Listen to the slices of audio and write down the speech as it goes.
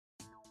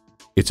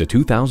It's a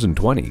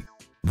 2020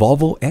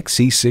 Volvo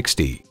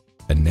XC60.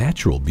 A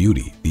natural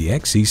beauty, the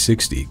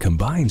XC60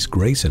 combines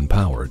grace and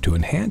power to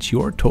enhance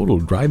your total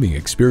driving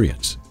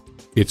experience.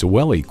 It's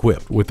well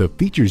equipped with the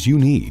features you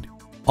need: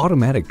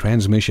 automatic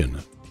transmission,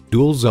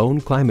 dual zone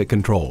climate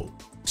control,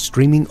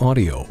 streaming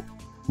audio,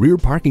 rear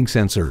parking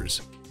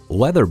sensors,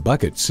 leather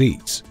bucket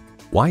seats,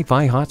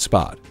 Wi-Fi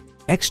hotspot,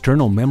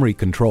 external memory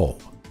control,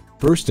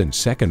 first and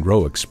second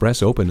row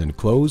express open and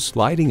close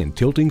sliding and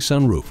tilting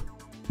sunroof,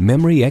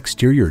 memory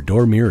exterior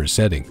door mirror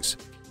settings,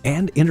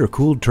 and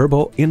intercooled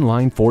turbo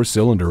inline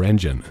 4-cylinder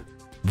engine.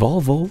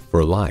 Volvo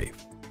for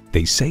life.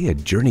 They say a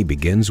journey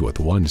begins with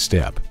one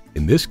step.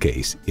 In this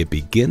case, it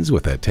begins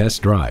with a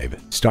test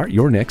drive. Start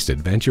your next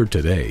adventure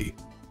today.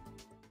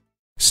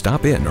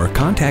 Stop in or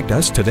contact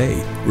us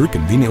today. We're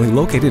conveniently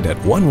located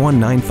at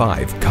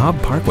 1195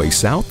 Cobb Parkway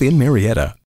South in Marietta.